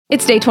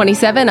It's day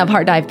 27 of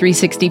Heart Dive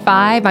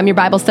 365. I'm your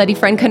Bible study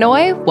friend,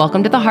 Kanoe.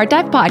 Welcome to the Heart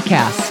Dive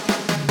podcast.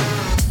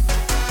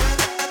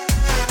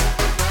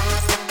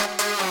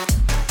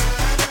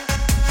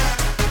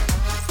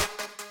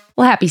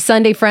 Well, happy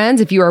Sunday, friends.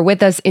 If you are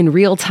with us in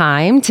real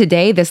time,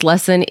 today this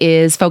lesson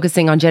is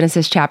focusing on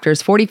Genesis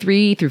chapters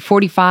 43 through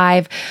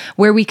 45,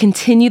 where we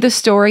continue the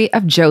story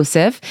of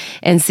Joseph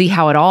and see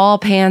how it all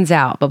pans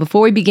out. But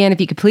before we begin, if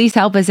you could please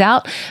help us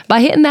out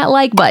by hitting that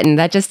like button.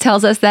 That just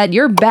tells us that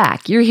you're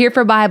back. You're here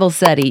for Bible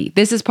study.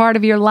 This is part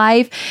of your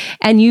life,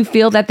 and you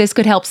feel that this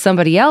could help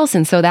somebody else.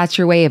 And so that's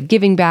your way of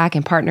giving back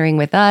and partnering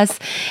with us.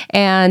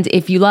 And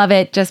if you love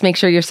it, just make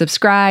sure you're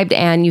subscribed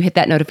and you hit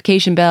that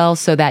notification bell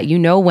so that you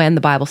know when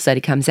the Bible study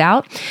comes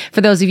out.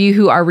 For those of you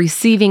who are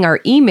receiving our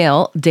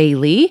email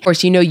daily, of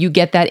course, you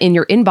get that in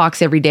your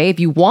inbox every day. If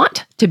you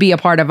want to be a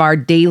part of our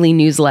daily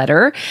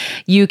newsletter,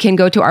 you can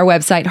go to our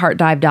website,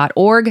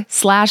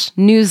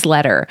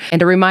 heartdive.org/newsletter.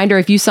 And a reminder,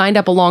 if you signed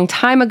up a long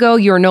time ago,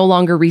 you're no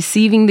longer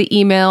receiving the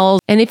emails.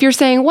 And if you're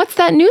saying, what's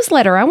that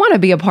newsletter? I want to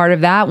be a part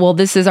of that. Well,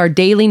 this is our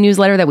daily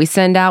newsletter that we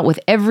send out with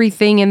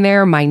everything in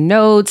there, my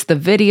notes, the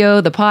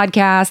video, the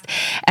podcast.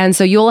 And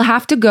so you'll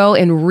have to go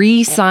and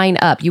re-sign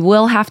up. You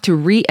will have to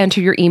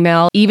re-enter your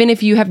email, even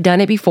if you have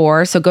done it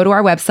before. So go to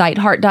our website,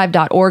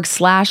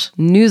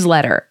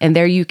 heartdive.org/newsletter. And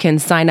there you can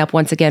sign up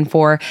once again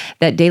for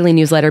that daily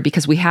newsletter,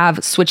 because we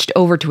have switched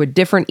over to a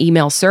different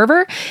email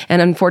server.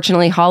 And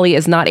unfortunately, Holly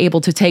is not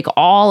able to take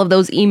all of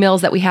those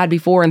emails that we had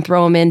before and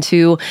throw them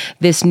into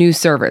this new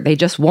server. They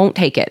just won't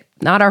take it.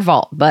 Not our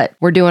fault, but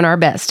we're doing our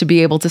best to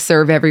be able to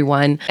serve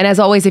everyone. And as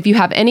always, if you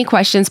have any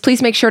questions,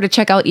 please make sure to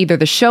check out either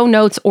the show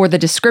notes or the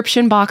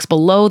description box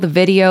below the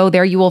video.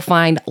 There you will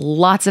find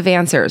lots of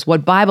answers,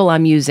 what Bible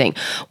I'm using,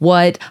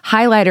 what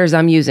highlighters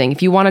I'm using.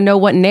 If you want to know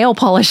what nail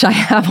polish I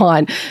have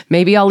on,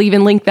 maybe I'll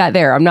even link that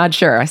there. I'm not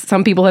sure.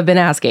 Some people have been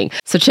asking.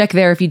 So check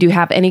there if you do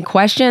have any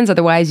questions.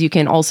 Otherwise, you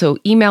can also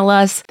email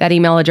us. That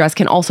email address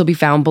can also be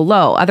found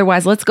below.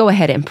 Otherwise, let's go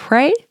ahead and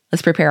pray.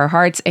 Let's prepare our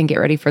hearts and get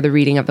ready for the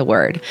reading of the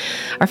word.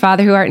 Our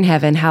Father who art in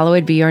heaven,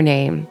 hallowed be your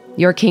name.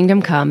 Your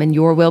kingdom come and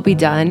your will be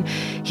done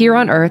here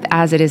on earth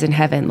as it is in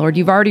heaven. Lord,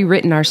 you've already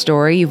written our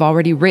story. You've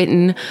already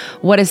written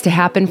what is to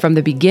happen from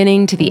the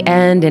beginning to the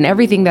end and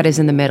everything that is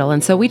in the middle.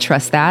 And so we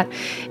trust that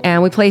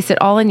and we place it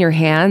all in your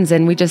hands.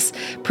 And we just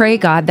pray,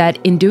 God, that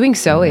in doing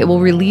so, it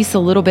will release a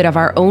little bit of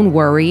our own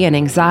worry and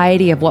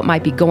anxiety of what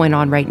might be going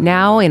on right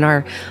now in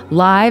our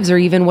lives or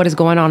even what is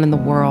going on in the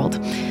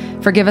world.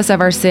 Forgive us of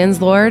our sins,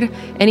 Lord.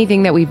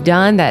 Anything that we've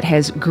done that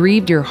has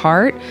grieved your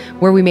heart,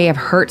 where we may have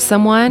hurt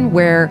someone,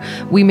 where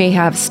we may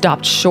have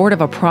stopped short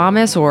of a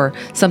promise or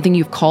something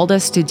you've called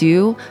us to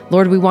do.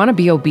 Lord, we want to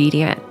be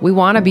obedient. We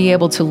want to be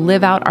able to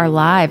live out our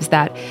lives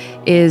that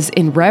is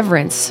in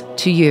reverence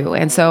to you.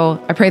 And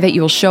so I pray that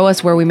you will show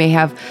us where we may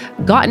have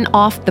gotten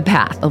off the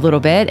path a little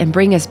bit and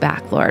bring us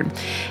back, Lord.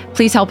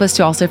 Please help us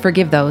to also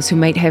forgive those who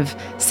might have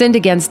sinned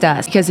against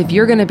us, because if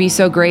you're going to be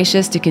so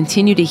gracious to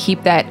continue to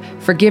heap that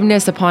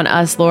forgiveness upon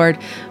us, Lord,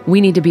 we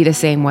need to be the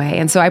same way.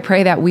 And so I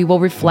pray that we will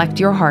reflect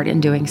your heart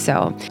in doing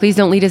so. Please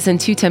don't lead us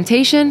into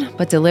temptation,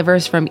 but deliver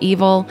us from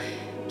evil.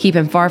 Keep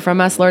him far from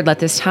us, Lord. Let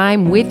this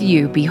time with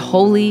you be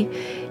holy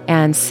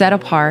and set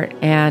apart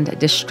and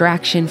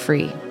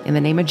distraction-free. In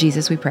the name of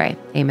Jesus, we pray.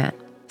 Amen.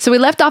 So we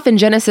left off in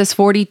Genesis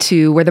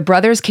 42, where the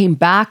brothers came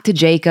back to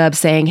Jacob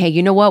saying, hey,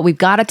 you know what? We've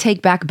got to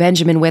take back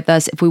Benjamin with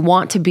us if we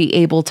want to be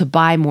able to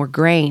buy more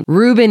grain.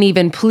 Reuben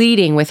even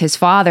pleading with his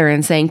father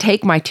and saying,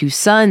 take my 2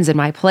 sons in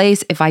my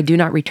place if I do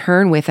not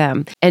return with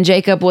him. And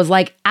Jacob was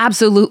like,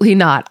 absolutely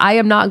not. I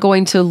am not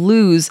going to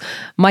lose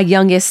my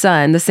youngest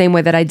son the same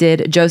way that I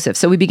did Joseph.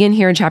 So we begin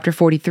here in chapter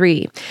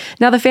 43.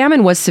 Now the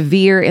famine was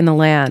severe in the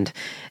land.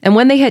 And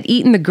when they had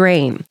eaten the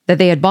grain that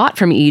they had bought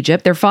from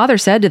Egypt, their father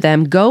said to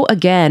them, go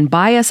again,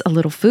 buy us a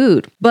little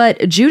food.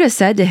 But Judah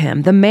said to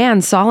him, the man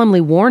solemnly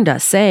warned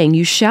us, saying,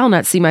 you shall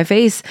not see my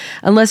face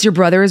unless your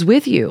brother is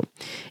with you.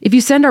 If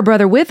you send our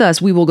brother with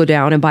us, we will go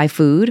down and buy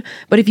food.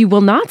 But if you will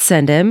not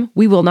send him,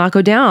 we will not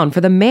go down. For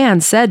the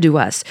man said to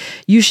us,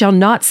 you shall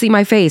not see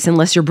my face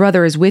unless your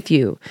brother is with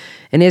you.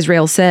 And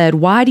Israel said,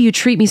 why do you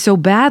treat me so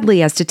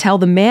badly as to tell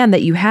the man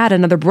that you had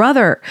another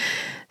brother?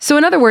 So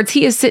in other words,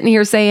 he is sitting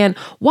here saying,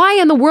 why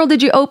in the world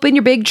did you open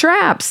your big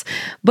traps?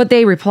 But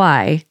they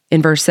reply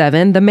in verse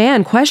 7, the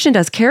man questioned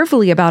us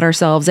carefully about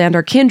ourselves and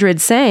our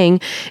kindred, saying,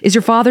 is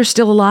your father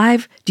still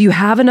alive? Do you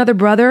have another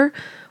brother?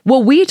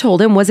 What we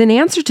told him was in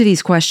answer to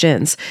these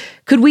questions.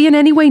 Could we in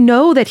any way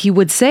know that he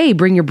would say,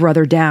 bring your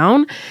brother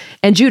down?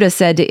 And Judah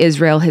said to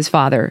Israel, his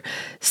father,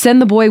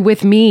 send the boy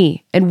with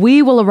me, and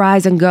we will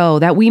arise and go,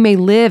 that we may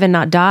live and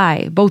not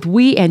die, both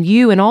we and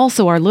you and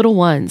also our little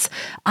ones.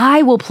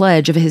 I will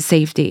pledge of his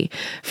safety.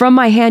 From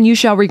my hand you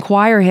shall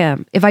require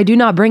him. If I do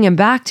not bring him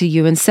back to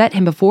you and set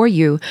him before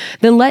you,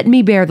 then let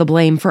me bear the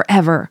blame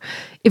forever.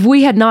 If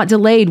we had not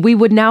delayed, we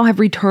would now have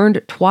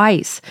returned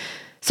twice.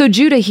 So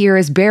Judah here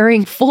is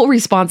bearing full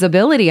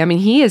responsibility. I mean,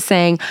 he is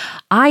saying,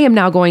 I am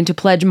now going to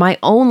pledge my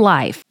own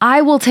life.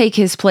 I will take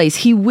his place.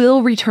 He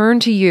will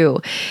return to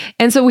you.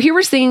 And so here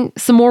we're seeing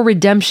some more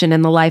redemption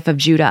in the life of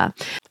Judah.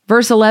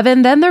 Verse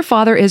 11, then their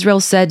father Israel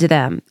said to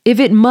them, if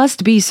it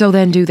must be so,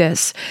 then do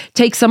this.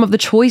 Take some of the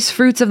choice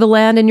fruits of the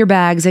land in your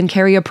bags and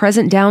carry a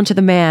present down to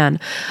the man,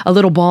 a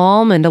little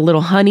balm and a little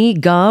honey,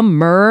 gum,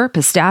 myrrh,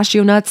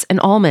 pistachio nuts, and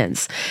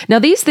almonds. Now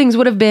these things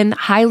would have been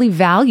highly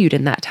valued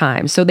in that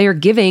time, so they are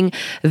giving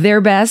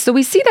their best. So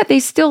we see that they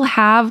still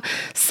have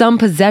some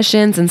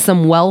possessions and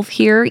some wealth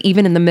here,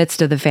 even in the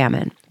midst of the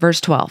famine.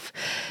 Verse 12.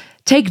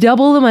 Take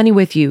double the money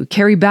with you.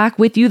 Carry back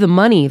with you the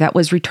money that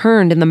was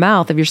returned in the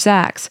mouth of your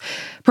sacks.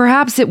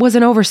 Perhaps it was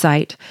an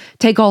oversight.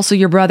 Take also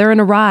your brother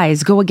and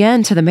arise, go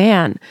again to the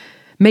man.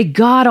 May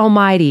God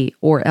Almighty,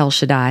 or El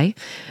Shaddai,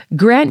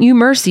 grant you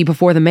mercy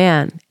before the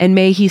man, and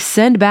may he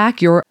send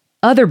back your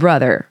other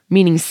brother,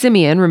 meaning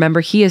Simeon, remember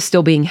he is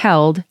still being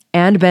held,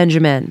 and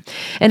Benjamin.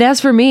 And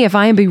as for me, if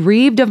I am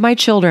bereaved of my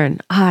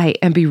children, I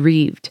am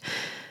bereaved.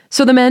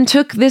 So the men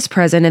took this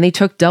present, and they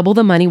took double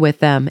the money with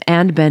them,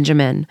 and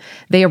Benjamin.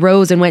 They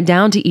arose and went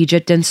down to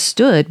Egypt and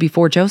stood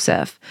before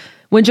Joseph.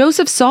 When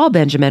Joseph saw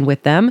Benjamin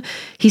with them,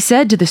 he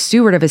said to the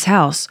steward of his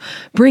house,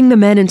 bring the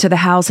men into the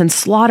house and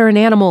slaughter an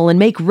animal and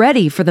make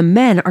ready, for the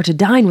men are to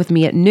dine with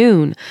me at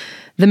noon.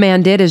 The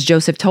man did as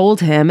Joseph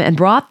told him and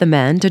brought the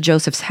men to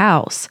Joseph's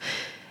house.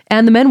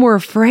 And the men were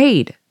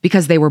afraid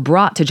because they were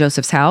brought to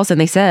Joseph's house, and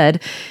they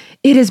said,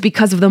 it is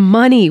because of the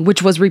money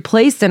which was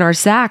replaced in our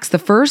sacks the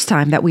first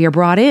time that we are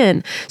brought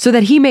in, so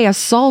that he may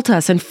assault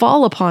us and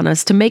fall upon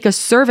us to make us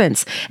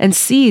servants and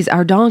seize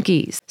our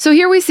donkeys. So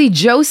here we see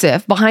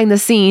Joseph behind the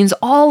scenes,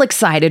 all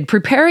excited,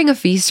 preparing a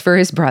feast for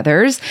his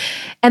brothers.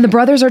 And the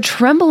brothers are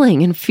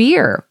trembling in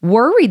fear,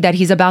 worried that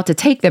he's about to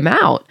take them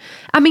out.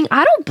 I mean,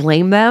 I don't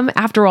blame them.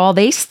 After all,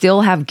 they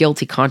still have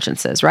guilty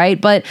consciences,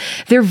 right? But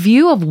their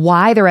view of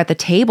why they're at the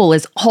table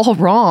is all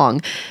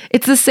wrong.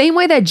 It's the same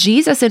way that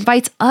Jesus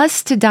invites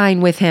us to dine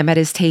with him at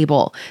his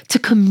table, to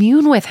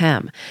commune with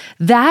him.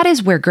 That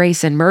is where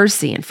grace and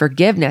mercy and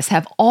forgiveness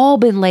have all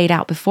been laid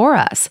out before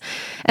us.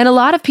 And a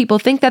lot of people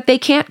think that they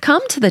can't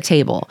come to the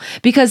table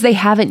because they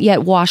haven't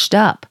yet washed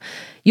up.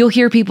 You'll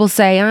hear people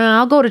say,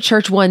 I'll go to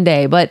church one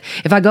day, but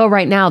if I go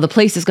right now, the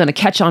place is going to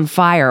catch on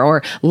fire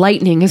or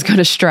lightning is going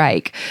to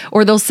strike.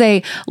 Or they'll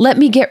say, let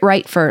me get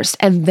right first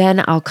and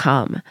then I'll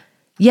come.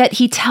 Yet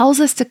he tells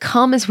us to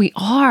come as we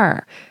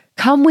are.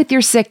 Come with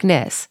your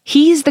sickness.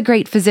 He's the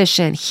great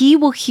physician. He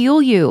will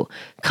heal you.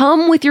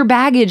 Come with your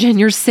baggage and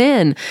your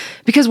sin,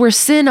 because where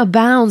sin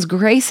abounds,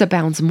 grace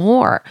abounds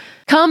more.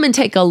 Come and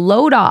take a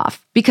load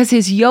off, because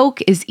his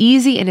yoke is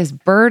easy and his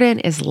burden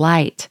is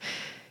light.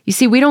 You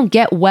see, we don't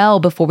get well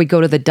before we go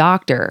to the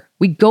doctor.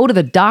 We go to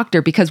the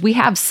doctor because we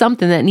have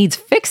something that needs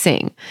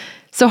fixing.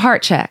 So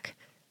heart check.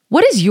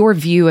 What is your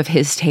view of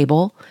his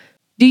table?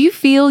 Do you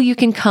feel you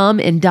can come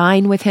and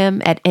dine with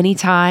him at any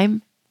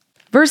time?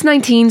 Verse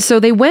 19, so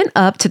they went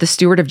up to the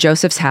steward of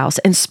Joseph's house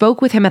and spoke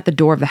with him at the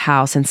door of the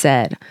house and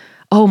said,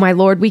 oh, my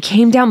lord, we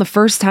came down the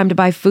first time to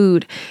buy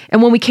food.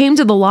 And when we came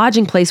to the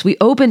lodging place, we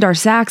opened our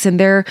sacks, and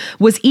there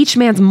was each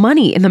man's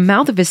money in the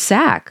mouth of his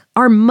sack,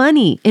 our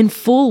money in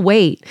full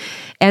weight.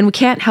 And we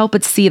can't help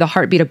but see the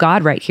heartbeat of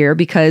God right here,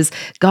 because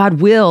God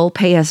will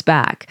pay us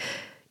back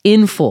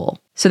in full.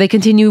 So they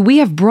continue, we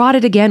have brought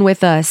it again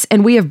with us,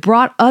 and we have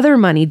brought other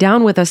money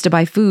down with us to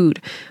buy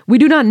food. We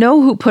do not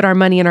know who put our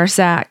money in our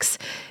sacks.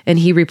 And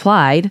he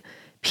replied,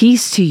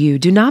 peace to you.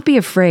 Do not be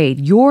afraid.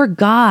 Your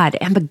God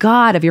and the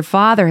God of your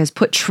father has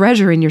put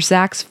treasure in your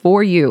sacks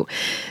for you.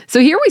 So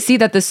here we see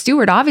that the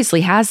steward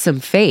obviously has some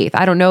faith.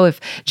 I don't know if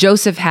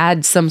Joseph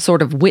had some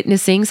sort of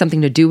witnessing,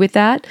 something to do with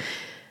that.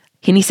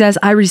 And he says,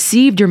 I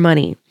received your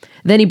money.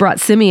 Then he brought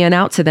Simeon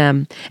out to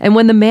them. And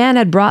when the man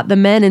had brought the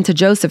men into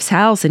Joseph's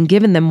house and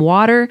given them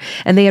water,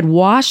 and they had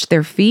washed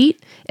their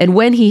feet, and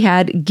when he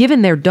had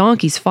given their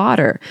donkeys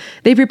fodder,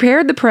 they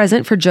prepared the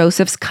present for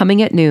Joseph's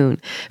coming at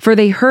noon, for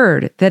they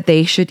heard that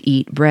they should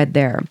eat bread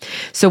there.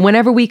 So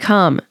whenever we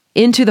come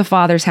into the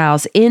Father's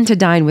house, in to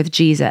dine with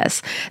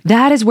Jesus,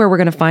 that is where we're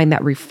going to find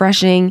that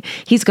refreshing.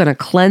 He's going to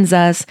cleanse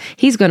us.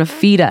 He's going to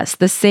feed us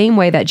the same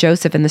way that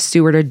Joseph and the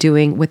steward are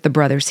doing with the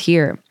brothers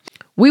here.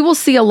 We will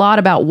see a lot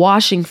about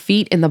washing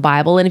feet in the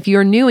Bible, and if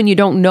you're new and you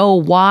don't know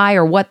why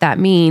or what that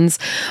means,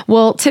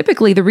 well,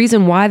 typically the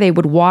reason why they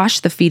would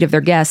wash the feet of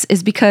their guests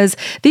is because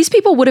these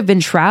people would have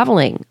been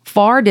traveling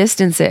far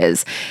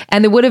distances,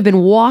 and they would have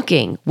been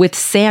walking with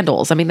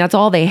sandals. I mean, that's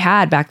all they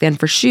had back then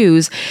for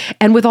shoes,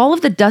 and with all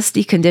of the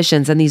dusty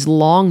conditions and these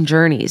long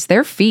journeys,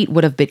 their feet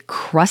would have been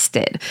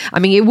crusted. I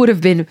mean, it would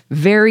have been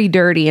very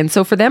dirty, and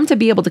so for them to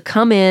be able to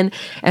come in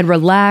and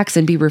relax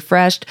and be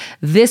refreshed,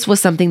 this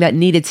was something that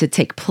needed to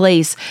take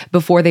place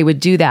before they would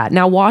do that.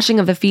 Now, washing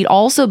of the feet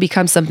also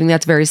becomes something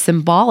that's very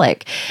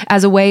symbolic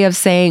as a way of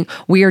saying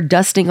we are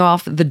dusting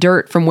off the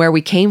dirt from where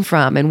we came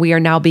from, and we are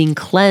now being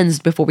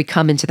cleansed before we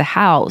come into the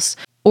house.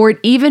 Or it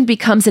even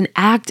becomes an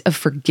act of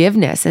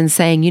forgiveness and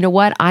saying, you know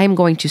what, I'm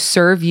going to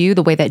serve you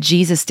the way that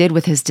Jesus did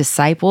with his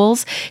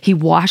disciples. He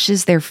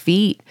washes their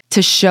feet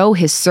to show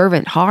his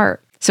servant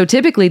heart. So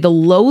typically the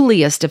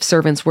lowliest of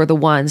servants were the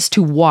ones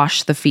to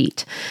wash the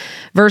feet.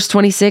 Verse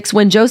 26,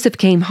 when Joseph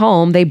came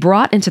home, they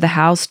brought into the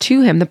house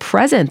to him the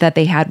present that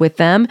they had with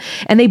them,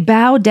 and they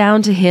bowed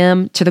down to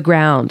him to the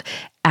ground,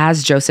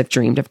 as Joseph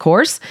dreamed, of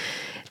course.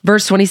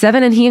 Verse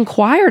 27, and he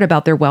inquired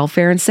about their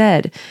welfare and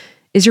said,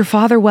 is your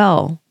father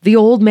well? The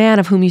old man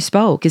of whom you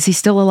spoke, is he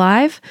still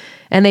alive?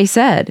 And they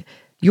said,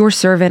 your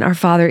servant, our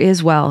father,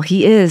 is well.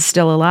 He is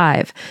still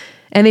alive.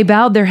 And they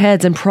bowed their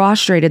heads and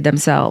prostrated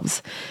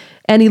themselves.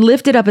 And he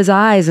lifted up his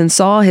eyes and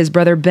saw his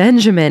brother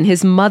Benjamin,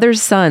 his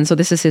mother's son, so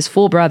this is his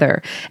full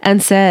brother,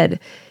 and said,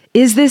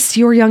 is this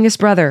your youngest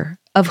brother,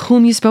 of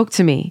whom you spoke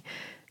to me?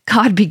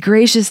 God be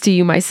gracious to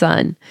you, my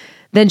son.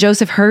 Then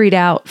Joseph hurried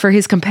out, for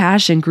his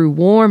compassion grew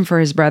warm for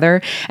his brother,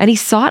 and he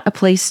sought a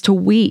place to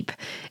weep.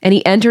 And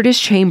he entered his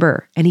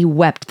chamber, and he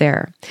wept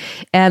there.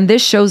 And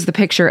this shows the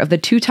picture of the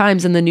 2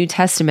 times in the New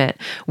Testament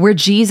where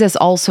Jesus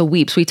also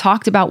weeps. We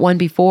talked about one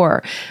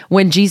before,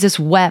 when Jesus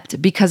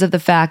wept because of the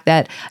fact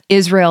that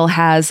Israel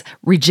has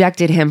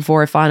rejected him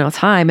for a final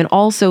time. And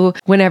also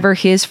whenever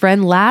his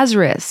friend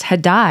Lazarus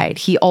had died,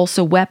 he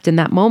also wept in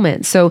that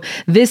moment. So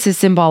this is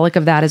symbolic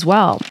of that as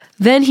well.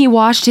 Then he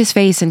washed his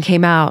face and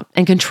came out,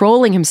 and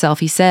controlling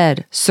himself, he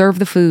said, serve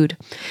the food.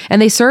 And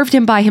they served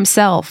him by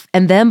himself,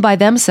 and them by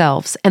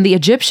themselves, and the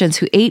Egyptians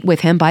who ate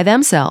with him by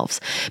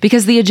themselves,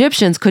 because the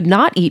Egyptians could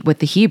not eat with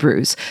the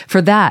Hebrews, for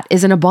that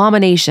is an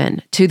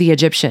abomination to the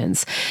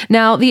Egyptians.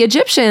 Now, the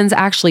Egyptians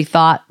actually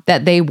thought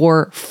that they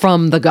were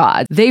from the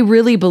gods. They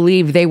really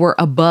believed they were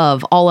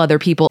above all other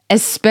people,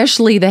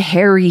 especially the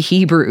hairy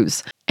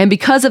Hebrews. And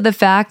because of the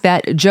fact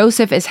that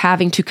Joseph is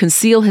having to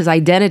conceal his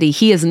identity,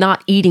 he is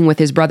not eating with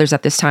his brothers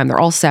at this time. They're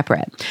all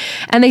separate.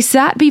 And they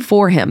sat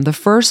before him, the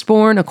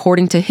firstborn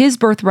according to his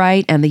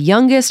birthright, and the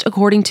youngest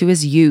according to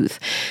his youth.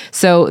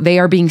 So they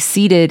are being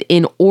seated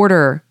in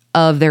order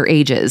of their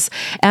ages.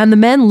 And the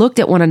men looked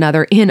at one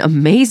another in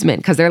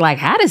amazement, because they're like,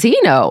 how does he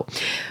know?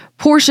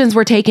 Portions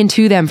were taken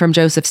to them from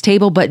Joseph's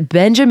table, but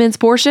Benjamin's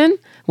portion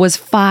was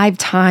 5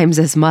 times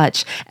as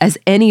much as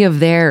any of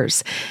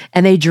theirs,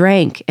 and they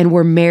drank and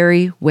were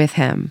merry with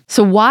him.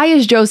 So why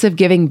is Joseph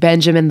giving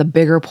Benjamin the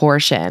bigger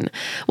portion?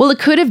 Well, it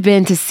could have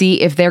been to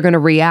see if they're going to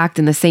react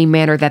in the same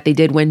manner that they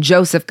did when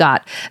Joseph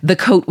got the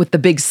coat with the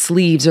big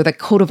sleeves, or the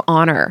coat of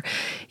honor.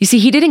 You see,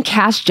 he didn't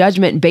cast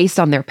judgment based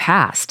on their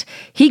past.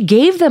 He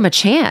gave them a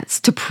chance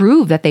to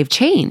prove that they've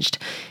changed.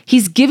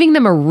 He's giving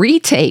them a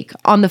retake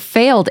on the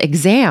failed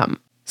exam.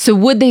 So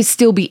would they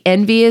still be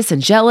envious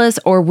and jealous,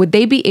 or would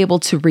they be able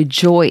to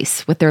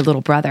rejoice with their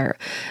little brother?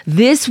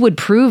 This would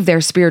prove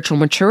their spiritual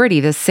maturity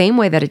the same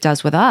way that it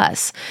does with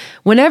us.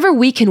 Whenever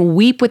we can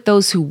weep with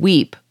those who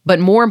weep, but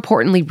more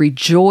importantly,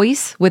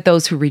 rejoice with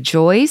those who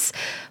rejoice,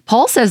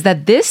 Paul says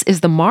that this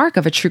is the mark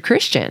of a true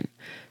Christian.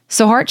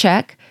 So heart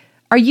check,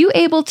 are you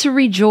able to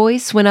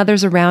rejoice when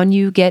others around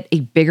you get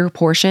a bigger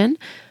portion?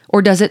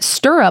 Or does it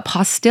stir up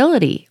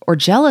hostility or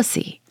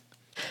jealousy?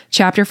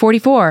 Chapter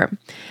 44.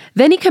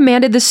 Then he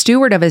commanded the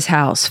steward of his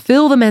house,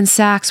 fill the men's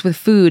sacks with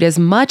food as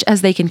much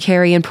as they can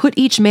carry, and put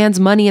each man's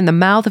money in the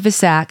mouth of his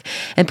sack,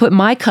 and put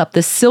my cup,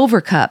 the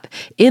silver cup,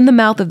 in the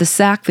mouth of the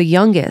sack, the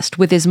youngest,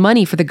 with his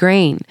money for the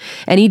grain.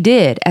 And he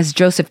did as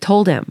Joseph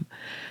told him.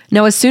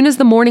 Now, as soon as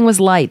the morning was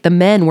light, the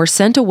men were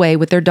sent away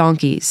with their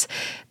donkeys.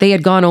 They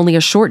had gone only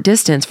a short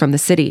distance from the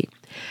city.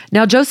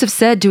 Now Joseph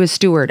said to his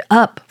steward,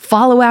 up,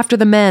 follow after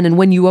the men, and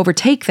when you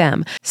overtake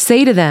them,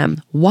 say to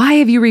them, why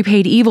have you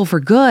repaid evil for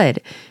good?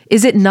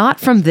 Is it not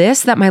from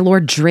this that my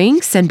Lord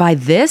drinks, and by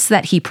this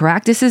that he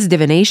practices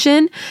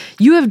divination?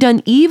 You have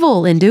done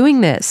evil in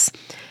doing this.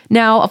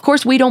 Now, of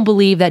course, we don't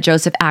believe that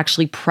Joseph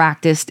actually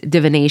practiced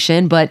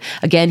divination, but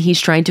again, he's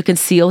trying to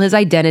conceal his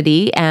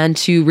identity and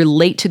to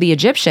relate to the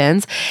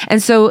Egyptians.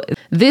 And so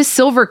this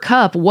silver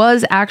cup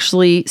was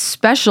actually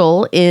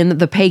special in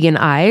the pagan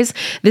eyes.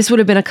 This would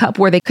have been a cup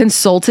where they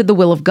consulted the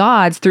will of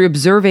God through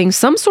observing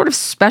some sort of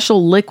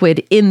special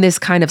liquid in this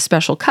kind of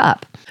special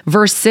cup.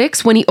 Verse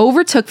 6, when he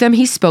overtook them,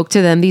 he spoke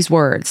to them these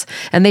words.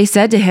 And they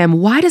said to him,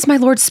 why does my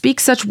Lord speak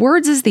such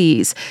words as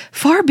these?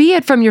 Far be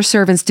it from your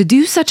servants to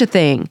do such a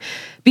thing.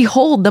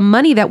 Behold, the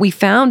money that we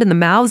found in the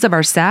mouths of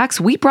our sacks,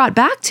 we brought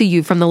back to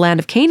you from the land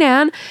of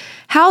Canaan.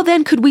 How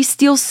then could we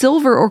steal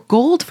silver or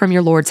gold from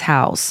your Lord's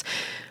house?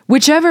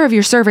 Whichever of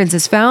your servants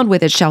is found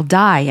with it shall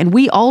die, and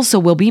we also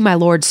will be my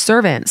Lord's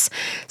servants.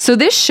 So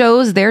this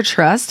shows their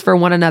trust for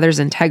one another's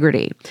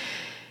integrity.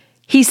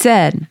 He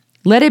said,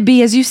 let it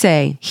be as you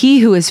say, he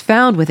who is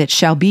found with it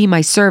shall be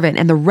my servant,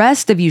 and the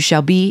rest of you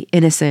shall be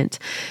innocent.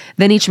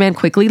 Then each man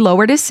quickly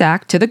lowered his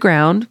sack to the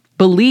ground,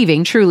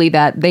 believing truly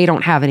that they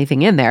don't have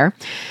anything in there.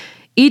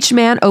 Each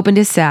man opened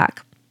his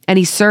sack, and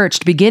he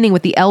searched, beginning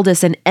with the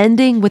eldest and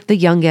ending with the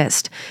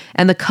youngest.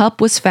 And the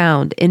cup was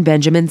found in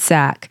Benjamin's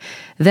sack.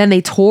 Then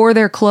they tore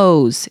their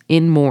clothes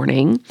in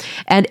mourning,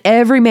 and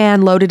every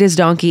man loaded his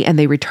donkey, and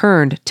they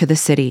returned to the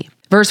city.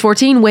 Verse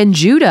 14, when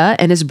Judah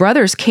and his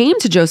brothers came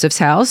to Joseph's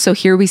house, so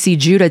here we see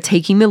Judah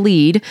taking the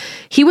lead,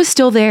 he was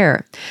still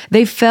there.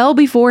 They fell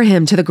before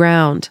him to the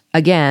ground,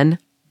 again,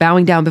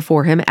 bowing down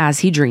before him as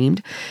he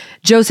dreamed.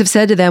 Joseph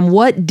said to them,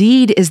 "What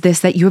deed is this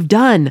that you have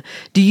done?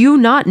 Do you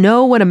not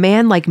know what a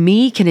man like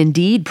me can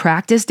indeed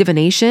practice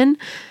divination?"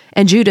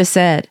 And Judah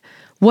said,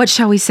 "What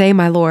shall we say,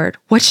 my lord?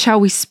 What shall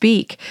we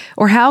speak?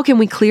 Or how can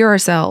we clear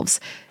ourselves?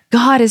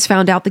 God has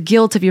found out the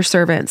guilt of your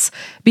servants.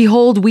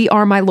 Behold, we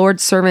are my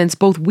lord's servants,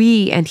 both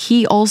we and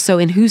he also,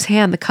 in whose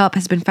hand the cup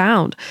has been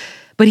found."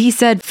 But he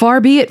said, "Far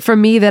be it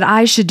from me that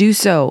I should do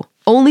so.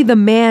 Only the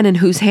man in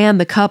whose hand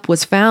the cup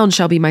was found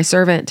shall be my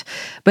servant.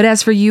 But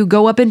as for you,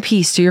 go up in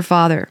peace to your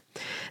father."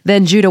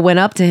 Then Judah went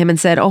up to him and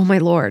said, "Oh, my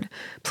lord,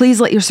 please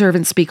let your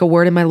servant speak a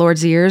word in my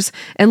lord's ears,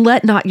 and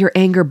let not your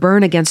anger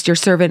burn against your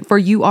servant, for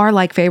you are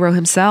like Pharaoh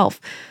himself.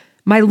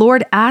 My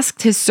lord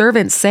asked his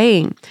servants,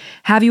 saying,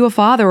 'Have you a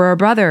father or a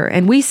brother?'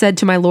 And we said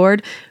to my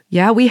lord,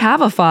 'Yeah, we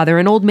have a father,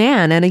 an old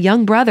man, and a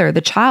young brother,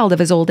 the child of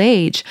his old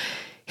age.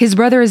 His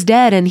brother is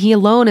dead, and he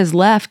alone is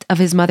left of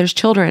his mother's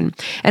children,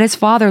 and his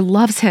father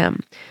loves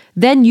him.'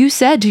 Then you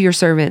said to your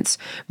servants,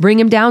 'Bring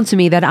him down to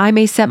me, that I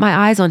may set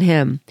my eyes on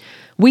him.'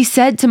 We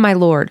said to my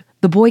lord,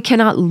 'The boy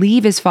cannot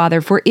leave his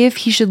father, for if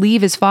he should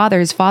leave his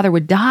father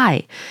would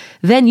die.'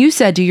 Then you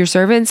said to your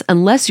servants,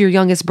 'Unless your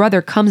youngest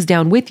brother comes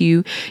down with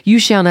you, you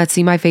shall not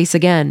see my face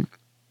again.'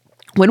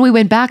 When we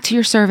went back to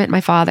your servant,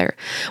 my father,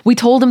 we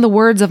told him the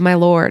words of my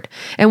lord.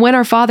 And when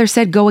our father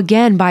said, 'Go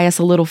again, buy us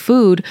a little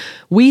food,'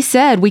 we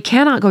said, 'We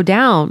cannot go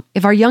down.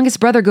 If our youngest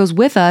brother goes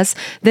with us,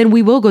 then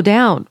we will go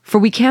down, for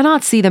we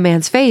cannot see the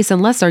man's face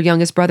unless our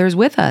youngest brother is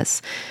with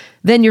us.'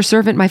 Then your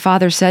servant, my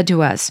father, said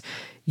to us,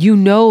 'You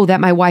know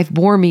that my wife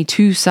bore me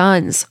 2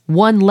 sons.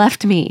 One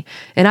left me.'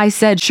 And I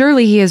said,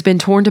 'Surely he has been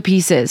torn to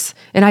pieces,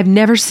 and I've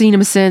never seen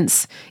him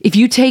since. If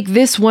you take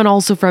this one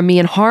also from me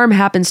and harm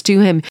happens to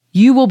him,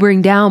 you will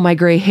bring down my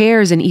gray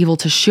hairs and evil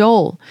to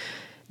Sheol.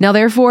 Now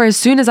therefore, as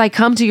soon as I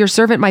come to your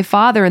servant my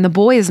father, and the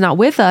boy is not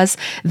with us,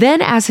 then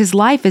as his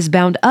life is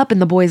bound up in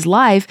the boy's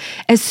life,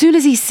 as soon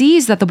as he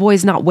sees that the boy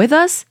is not with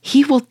us,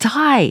 he will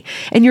die.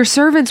 And your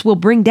servants will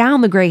bring down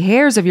the gray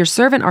hairs of your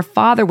servant our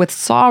father with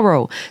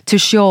sorrow to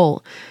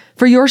Sheol.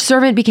 For your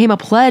servant became a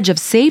pledge of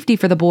safety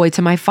for the boy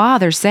to my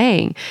father,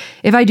 saying,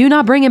 'If I do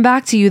not bring him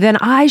back to you, then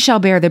I shall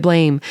bear the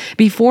blame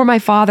before my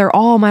father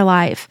all my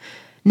life.'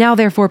 Now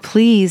therefore,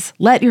 please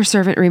let your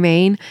servant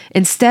remain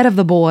instead of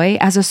the boy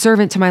as a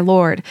servant to my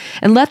lord,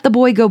 and let the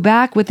boy go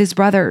back with his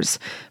brothers.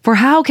 For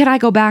how can I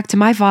go back to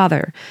my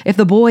father if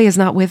the boy is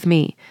not with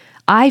me?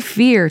 I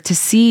fear to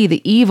see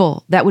the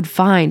evil that would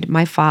find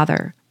my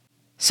father."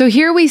 So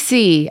here we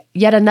see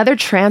yet another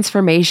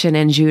transformation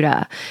in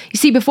Judah. You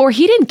see, before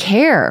he didn't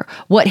care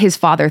what his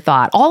father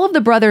thought. All of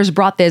the brothers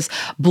brought this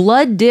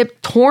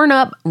blood-dipped,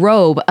 torn-up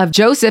robe of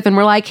Joseph and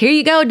were like, "Here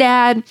you go,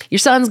 Dad. Your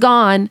son's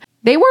gone."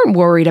 They weren't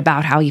worried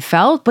about how he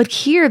felt, but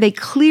here they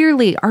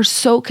clearly are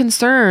so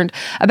concerned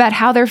about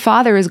how their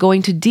father is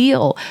going to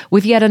deal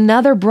with yet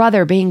another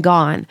brother being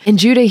gone. And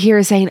Judah here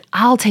is saying,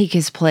 "I'll take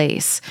his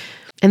place."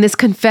 And this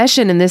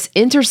confession and this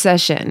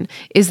intercession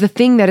is the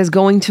thing that is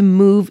going to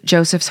move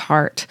Joseph's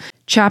heart.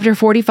 Chapter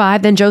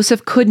 45, then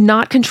Joseph could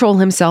not control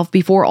himself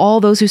before all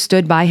those who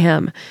stood by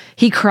him.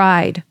 He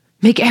cried,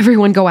 "Make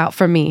everyone go out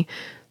from me."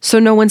 So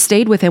no one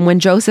stayed with him when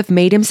Joseph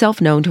made himself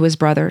known to his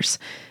brothers.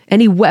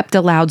 And he wept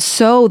aloud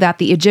so that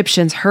the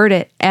Egyptians heard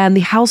it, and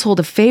the household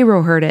of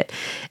Pharaoh heard it.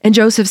 And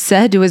Joseph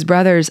said to his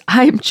brothers,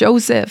 "I am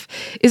Joseph.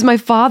 Is my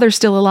father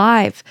still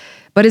alive?"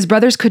 But his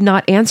brothers could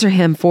not answer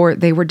him, for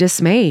they were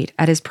dismayed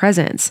at his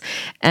presence.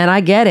 And I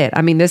get it.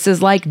 I mean, this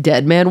is like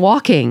dead man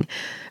walking.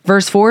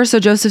 Verse 4, so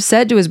Joseph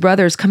said to his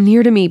brothers, "Come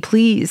near to me,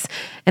 please."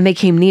 And they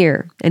came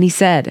near. And he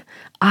said,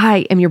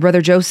 "I am your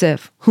brother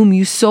Joseph, whom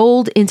you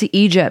sold into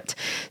Egypt."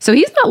 So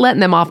he's not letting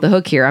them off the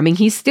hook here. I mean,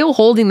 he's still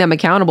holding them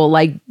accountable.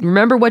 Like,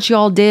 remember what you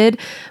all did?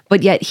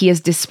 But yet he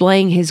is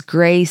displaying his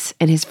grace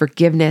and his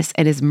forgiveness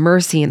and his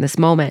mercy in this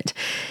moment.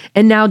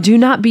 "And now do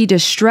not be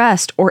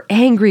distressed or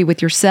angry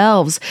with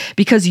yourselves,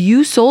 because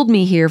you sold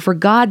me here, for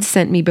God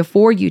sent me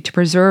before you to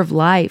preserve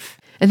life."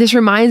 And this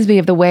reminds me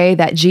of the way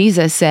that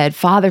Jesus said,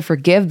 "Father,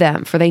 forgive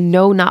them, for they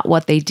know not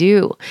what they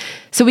do."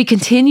 So we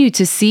continue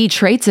to see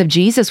traits of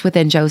Jesus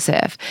within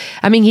Joseph.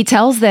 I mean, he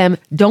tells them,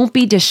 don't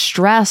be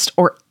distressed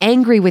or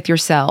angry with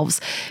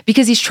yourselves,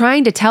 because he's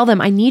trying to tell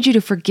them, I need you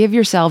to forgive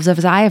yourselves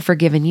as I have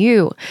forgiven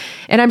you.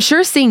 And I'm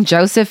sure seeing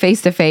Joseph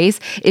face to face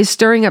is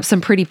stirring up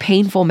some pretty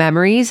painful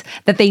memories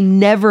that they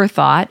never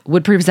thought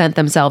would present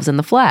themselves in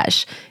the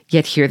flesh.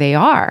 Yet here they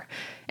are.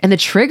 And the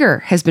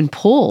trigger has been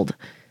pulled.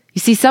 You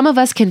see, some of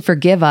us can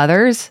forgive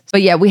others,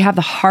 but yet we have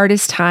the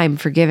hardest time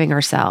forgiving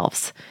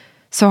ourselves.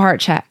 So heart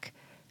check.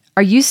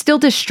 Are you still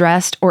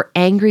distressed or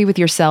angry with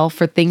yourself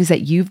for things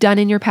that you've done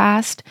in your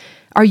past?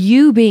 Are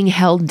you being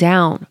held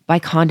down by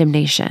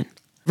condemnation?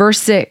 Verse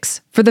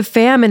 6, for the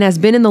famine has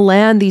been in the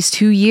land these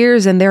 2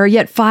 years, and there are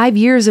yet 5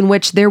 years in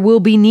which there will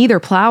be neither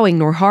plowing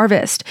nor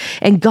harvest.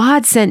 And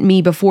God sent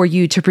me before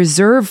you to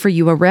preserve for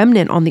you a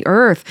remnant on the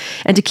earth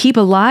and to keep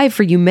alive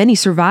for you many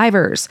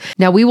survivors.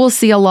 Now we will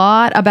see a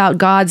lot about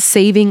God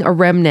saving a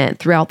remnant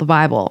throughout the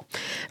Bible.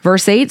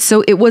 Verse 8,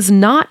 so it was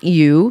not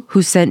you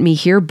who sent me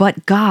here,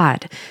 but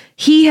God.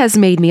 He has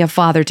made me a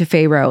father to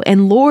Pharaoh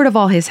and lord of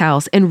all his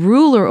house and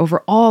ruler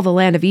over all the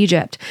land of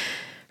Egypt.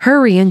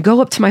 Hurry and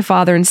go up to my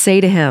father and say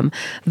to him,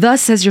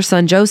 thus says your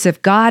son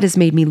Joseph, God has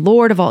made me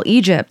Lord of all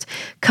Egypt.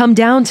 Come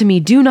down to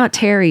me, do not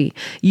tarry.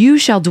 You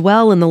shall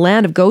dwell in the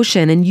land of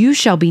Goshen, and you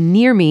shall be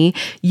near me,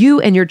 you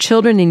and your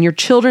children and your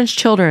children's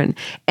children,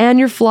 and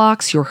your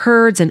flocks, your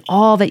herds, and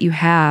all that you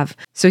have.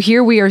 So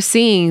here we are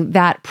seeing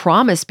that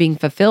promise being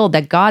fulfilled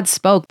that God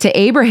spoke to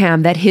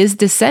Abraham that his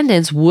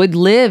descendants would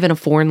live in a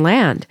foreign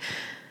land.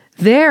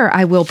 There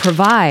I will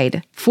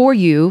provide for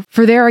you,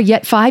 for there are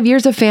yet 5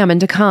 years of famine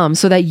to come,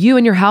 so that you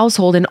and your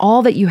household and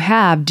all that you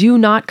have do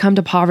not come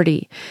to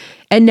poverty.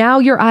 And now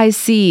your eyes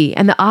see,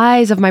 and the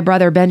eyes of my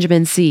brother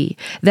Benjamin see,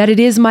 that it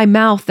is my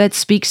mouth that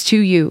speaks to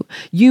you.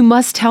 You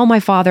must tell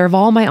my father of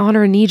all my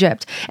honor in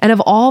Egypt, and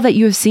of all that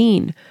you have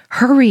seen.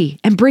 Hurry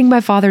and bring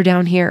my father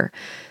down here.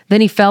 Then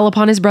he fell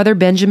upon his brother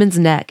Benjamin's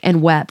neck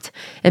and wept.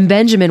 And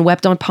Benjamin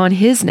wept upon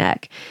his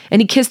neck.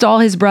 And he kissed all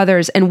his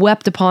brothers and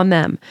wept upon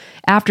them.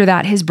 After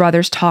that, his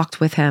brothers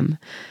talked with him.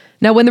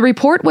 Now, when the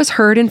report was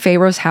heard in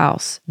Pharaoh's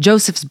house,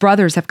 Joseph's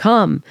brothers have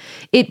come,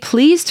 it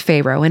pleased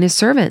Pharaoh and his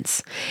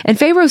servants. And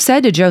Pharaoh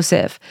said to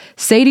Joseph,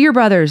 say to your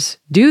brothers,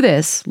 do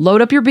this,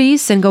 load up your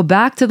beasts and go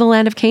back to the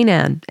land of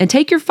Canaan, and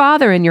take your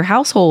father and your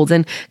households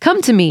and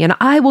come to me, and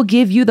I will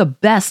give you the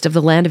best of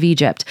the land of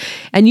Egypt,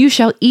 and you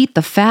shall eat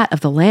the fat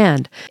of the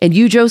land. And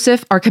you,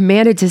 Joseph, are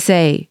commanded to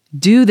say,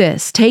 do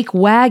this, take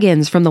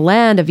wagons from the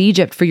land of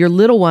Egypt for your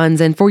little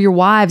ones and for your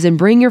wives, and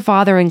bring your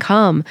father and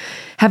come.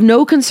 Have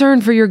no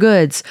concern for your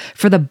goods,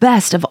 for the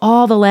best of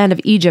all the land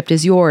of Egypt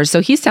is yours. So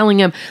he's telling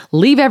him,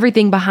 leave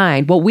everything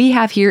behind. What we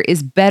have here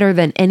is better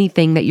than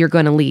anything that you're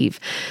going to leave.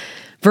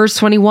 Verse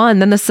 21,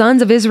 then the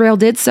sons of Israel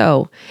did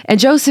so, and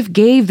Joseph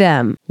gave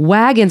them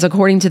wagons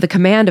according to the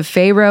command of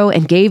Pharaoh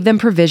and gave them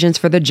provisions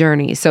for the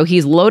journey. So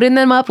he's loading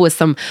them up with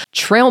some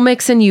trail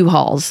mix and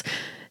U-Hauls.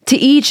 To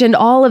each and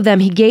all of them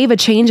he gave a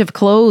change of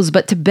clothes,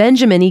 but to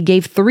Benjamin he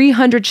gave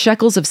 300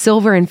 shekels of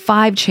silver and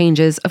 5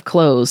 changes of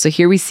clothes. So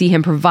here we see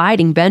him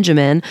providing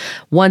Benjamin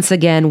once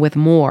again with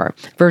more.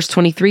 Verse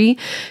 23,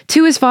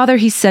 to his father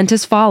he sent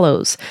as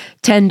follows: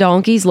 10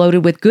 donkeys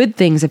loaded with good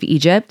things of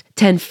Egypt,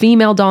 10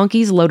 female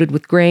donkeys loaded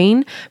with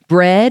grain,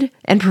 bread,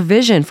 and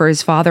provision for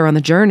his father on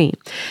the journey.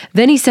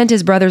 Then he sent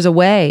his brothers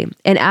away,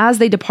 and as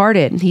they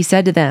departed, he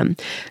said to them,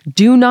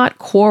 do not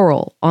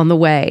quarrel on the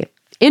way.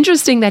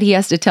 Interesting that he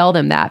has to tell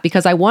them that,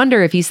 because I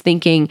wonder if he's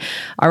thinking,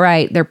 all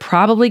right, they're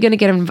probably going to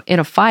get in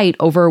a fight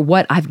over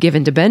what I've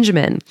given to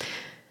Benjamin.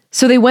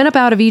 So they went up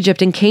out of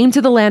Egypt and came to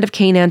the land of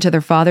Canaan to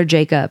their father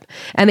Jacob.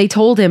 And they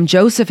told him,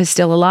 Joseph is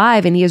still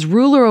alive, and he is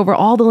ruler over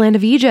all the land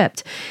of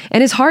Egypt.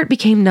 And his heart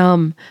became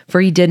numb, for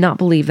he did not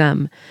believe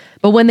them.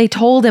 But when they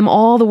told him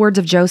all the words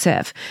of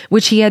Joseph,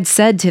 which he had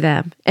said to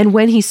them, and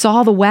when he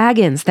saw the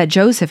wagons that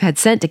Joseph had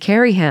sent to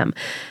carry him,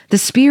 the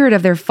spirit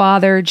of their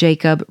father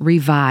Jacob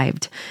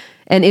revived.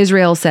 And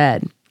Israel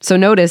said, so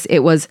notice it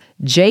was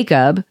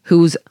Jacob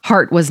whose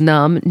heart was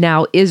numb.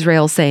 Now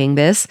Israel saying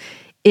this,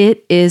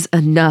 it is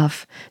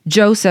enough.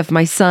 Joseph,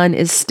 my son,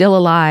 is still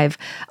alive.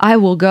 I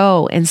will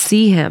go and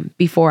see him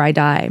before I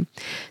die.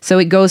 So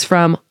it goes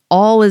from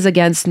all is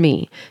against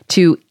me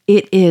to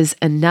it is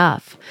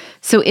enough.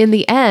 So in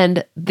the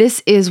end,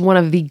 this is one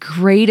of the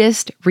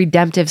greatest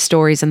redemptive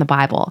stories in the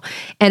Bible,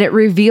 and it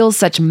reveals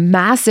such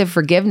massive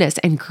forgiveness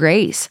and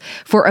grace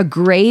for a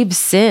grave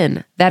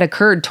sin that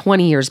occurred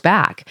 20 years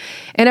back.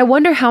 And I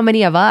wonder how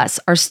many of us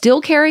are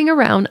still carrying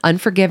around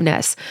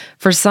unforgiveness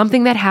for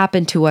something that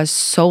happened to us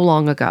so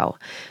long ago.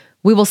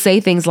 We will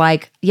say things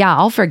like, yeah,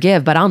 I'll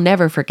forgive, but I'll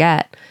never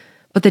forget.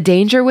 But the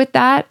danger with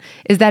that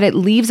is that it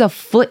leaves a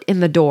foot in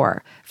the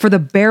door for the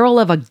barrel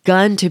of a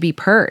gun to be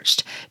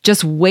perched,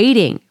 just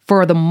waiting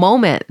for the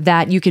moment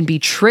that you can be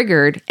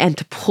triggered and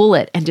to pull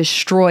it and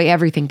destroy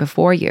everything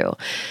before you.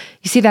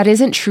 You see, that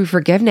isn't true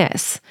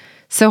forgiveness.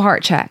 So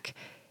heart check.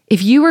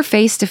 If you were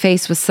face to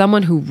face with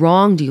someone who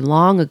wronged you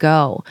long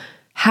ago,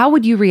 how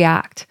would you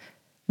react?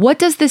 What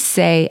does this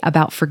say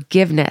about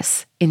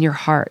forgiveness in your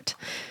heart?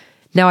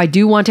 Now, I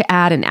do want to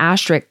add an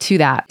asterisk to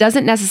that.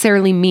 Doesn't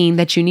necessarily mean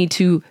that you need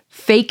to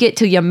fake it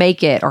till you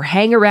make it, or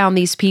hang around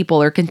these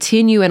people, or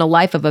continue in a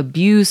life of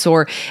abuse,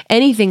 or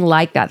anything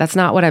like that. That's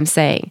not what I'm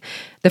saying.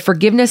 The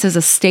forgiveness is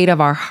a state of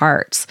our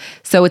hearts.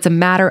 So it's a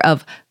matter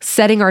of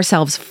setting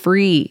ourselves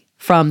free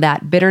from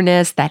that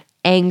bitterness, that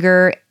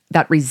anger,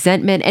 that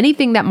resentment,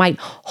 anything that might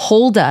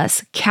hold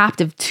us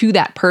captive to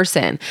that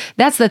person.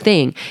 That's the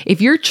thing.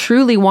 If you're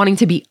truly wanting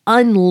to be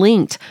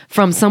unlinked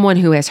from someone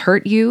who has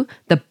hurt you,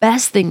 the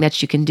best thing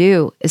that you can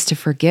do is to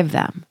forgive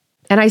them.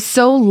 And I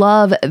so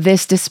love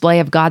this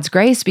display of God's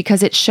grace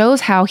because it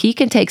shows how he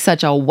can take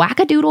such a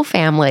wackadoodle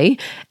family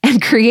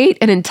and create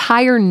an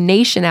entire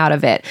nation out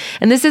of it.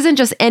 And this isn't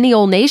just any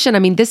old nation. I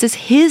mean, this is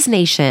his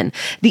nation,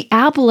 the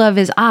apple of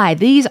his eye.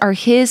 These are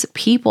his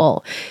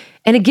people.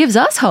 And it gives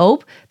us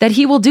hope that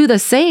he will do the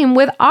same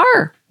with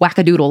our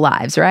wackadoodle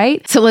lives,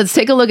 right? So let's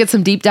take a look at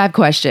some deep dive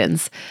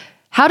questions.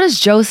 How does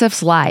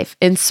Joseph's life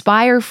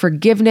inspire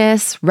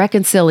forgiveness,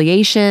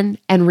 reconciliation,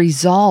 and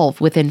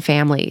resolve within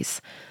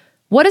families?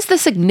 What is the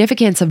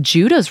significance of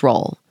Judah's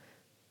role?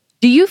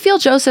 Do you feel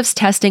Joseph's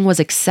testing was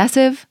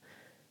excessive?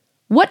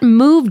 What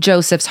moved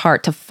Joseph's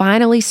heart to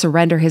finally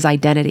surrender his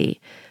identity?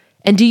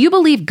 And do you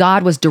believe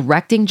God was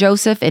directing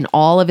Joseph in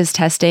all of his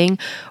testing,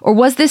 or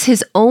was this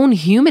his own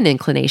human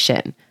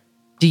inclination?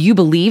 Do you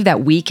believe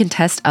that we can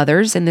test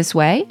others in this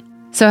way?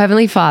 So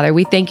Heavenly Father,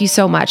 we thank you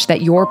so much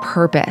that your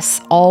purpose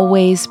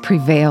always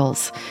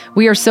prevails.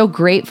 We are so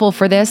grateful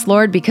for this,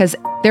 Lord, because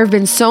there have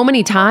been so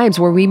many times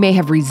where we may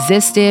have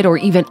resisted or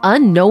even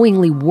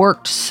unknowingly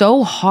worked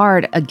so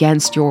hard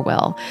against your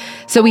will.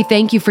 So we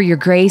thank you for your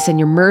grace and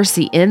your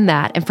mercy in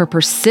that and for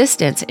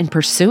persistence in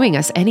pursuing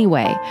us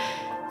anyway.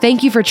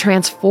 Thank you for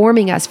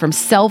transforming us from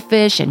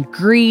selfish and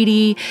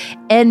greedy,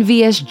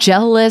 envious,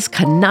 jealous,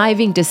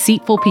 conniving,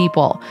 deceitful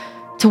people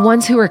to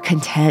ones who are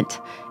content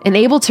and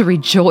able to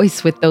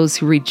rejoice with those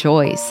who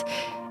rejoice.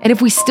 And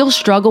if we still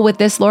struggle with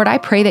this, Lord, I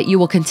pray that you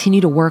will continue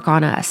to work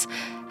on us.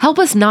 Help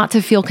us not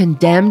to feel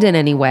condemned in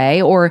any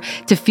way or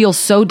to feel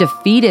so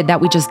defeated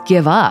that we just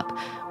give up.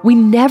 We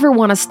never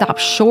want to stop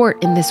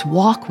short in this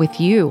walk with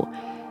you.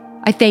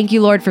 I thank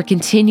you, Lord, for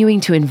continuing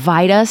to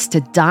invite us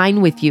to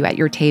dine with you at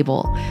your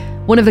table.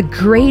 One of the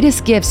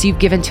greatest gifts you've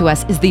given to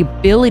us is the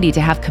ability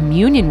to have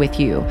communion with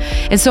you.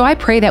 And so I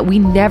pray that we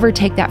never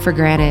take that for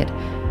granted.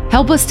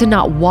 Help us to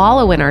not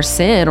wallow in our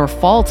sin or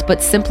faults, but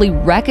simply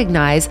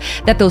recognize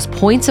that those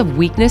points of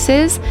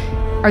weaknesses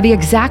are the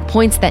exact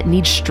points that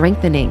need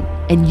strengthening,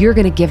 and you're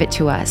going to give it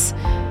to us.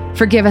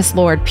 Forgive us,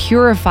 Lord.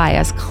 Purify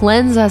us.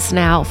 Cleanse us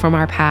now from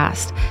our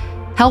past.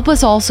 Help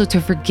us also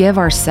to forgive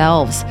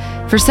ourselves,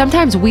 for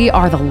sometimes we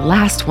are the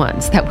last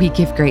ones that we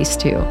give grace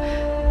to.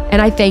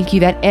 And I thank you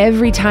that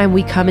every time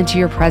we come into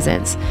your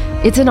presence,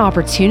 it's an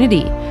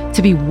opportunity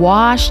to be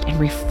washed and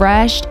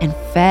refreshed and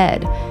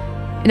fed.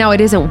 Now,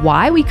 it isn't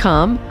why we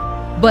come,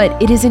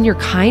 but it is in your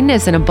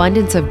kindness and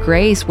abundance of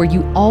grace where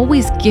you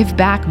always give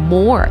back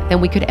more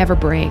than we could ever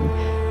bring.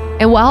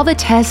 And while the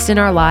tests in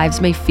our lives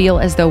may feel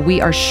as though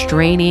we are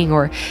straining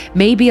or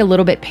maybe a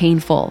little bit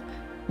painful,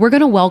 we're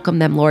going to welcome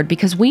them, Lord,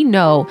 because we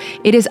know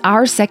it is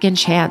our second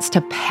chance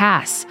to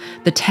pass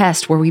the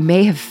test where we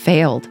may have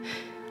failed.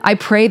 I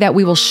pray that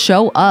we will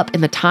show up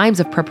in the times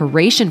of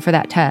preparation for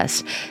that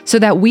test so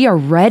that we are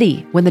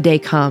ready when the day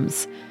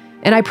comes.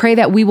 And I pray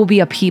that we will be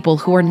a people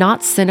who are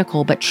not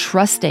cynical, but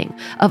trusting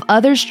of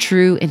others'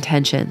 true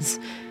intentions.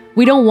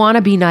 We don't want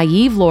to be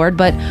naive, Lord,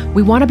 but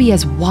we want to be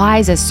as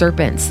wise as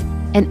serpents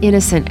and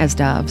innocent as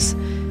doves.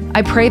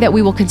 I pray that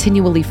we will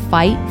continually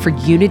fight for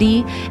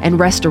unity and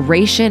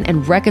restoration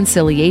and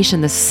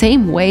reconciliation the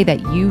same way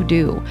that you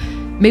do.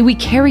 May we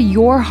carry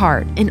your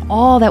heart in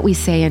all that we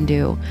say and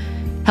do.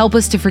 Help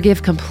us to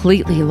forgive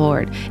completely,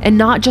 Lord, and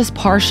not just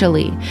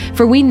partially,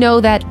 for we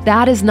know that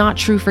that is not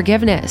true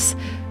forgiveness.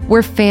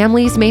 Where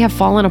families may have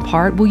fallen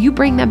apart, will you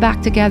bring them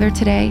back together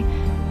today?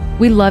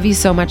 We love you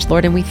so much,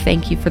 Lord, and we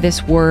thank you for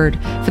this word,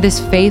 for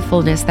this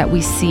faithfulness that we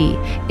see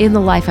in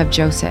the life of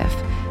Joseph.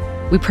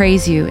 We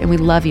praise you and we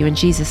love you in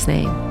Jesus'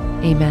 name.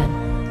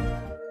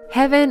 Amen.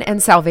 Heaven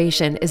and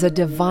salvation is a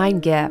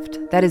divine gift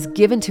that is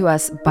given to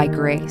us by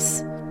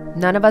grace.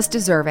 None of us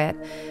deserve it.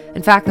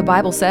 In fact, the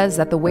Bible says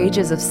that the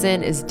wages of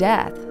sin is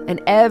death, and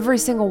every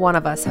single one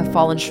of us have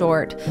fallen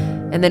short,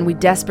 and then we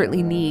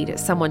desperately need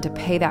someone to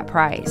pay that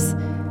price.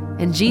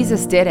 And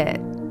Jesus did it.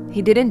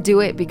 He didn't do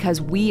it because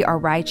we are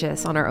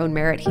righteous on our own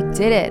merit. He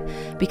did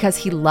it because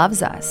he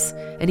loves us,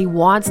 and he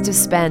wants to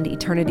spend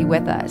eternity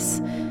with us.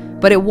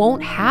 But it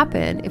won't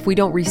happen if we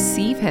don't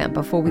receive him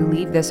before we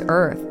leave this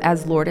earth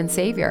as Lord and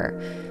Savior.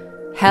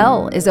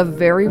 Hell is a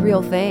very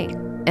real thing,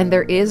 and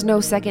there is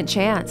no second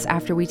chance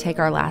after we take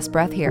our last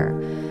breath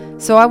here.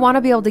 So I want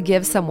to be able to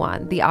give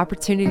someone the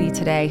opportunity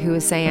today who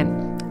is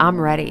saying, I'm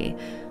ready.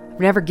 I've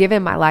never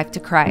given my life to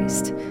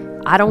Christ.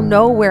 I don't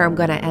know where I'm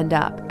going to end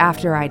up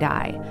after I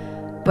die,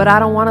 but I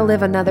don't want to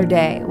live another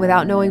day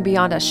without knowing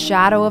beyond a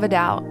shadow of a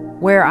doubt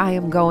where I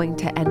am going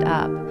to end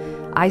up.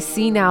 I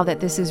see now that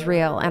this is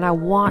real and I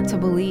want to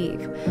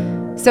believe.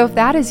 So if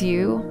that is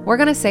you, we're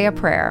going to say a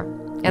prayer.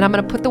 And I'm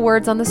going to put the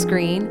words on the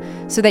screen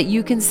so that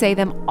you can say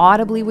them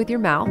audibly with your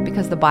mouth,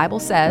 because the Bible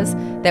says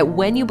that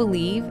when you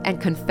believe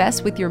and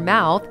confess with your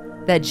mouth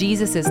that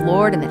Jesus is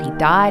Lord and that he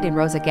died and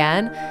rose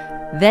again,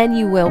 then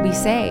you will be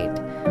saved.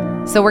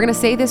 So we're going to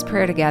say this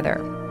prayer together.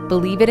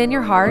 Believe it in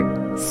your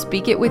heart,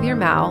 speak it with your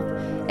mouth,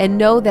 and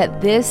know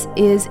that this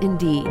is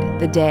indeed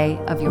the day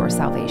of your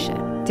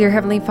salvation. Dear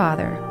Heavenly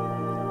Father,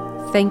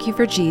 thank you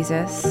for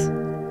Jesus.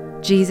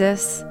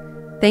 Jesus,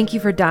 thank you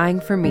for dying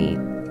for me.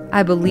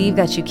 I believe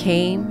that you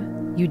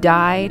came, you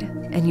died,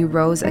 and you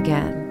rose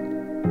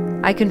again.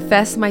 I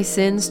confess my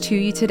sins to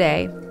you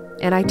today,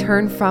 and I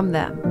turn from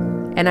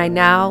them, and I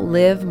now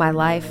live my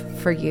life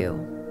for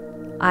you.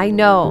 I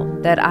know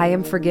that I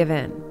am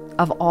forgiven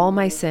of all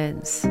my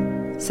sins,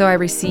 so I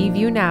receive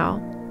you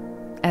now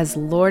as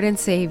Lord and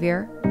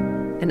Savior,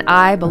 and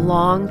I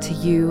belong to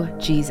you,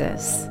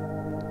 Jesus.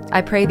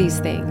 I pray these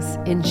things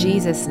in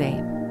Jesus'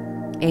 name.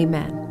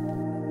 Amen.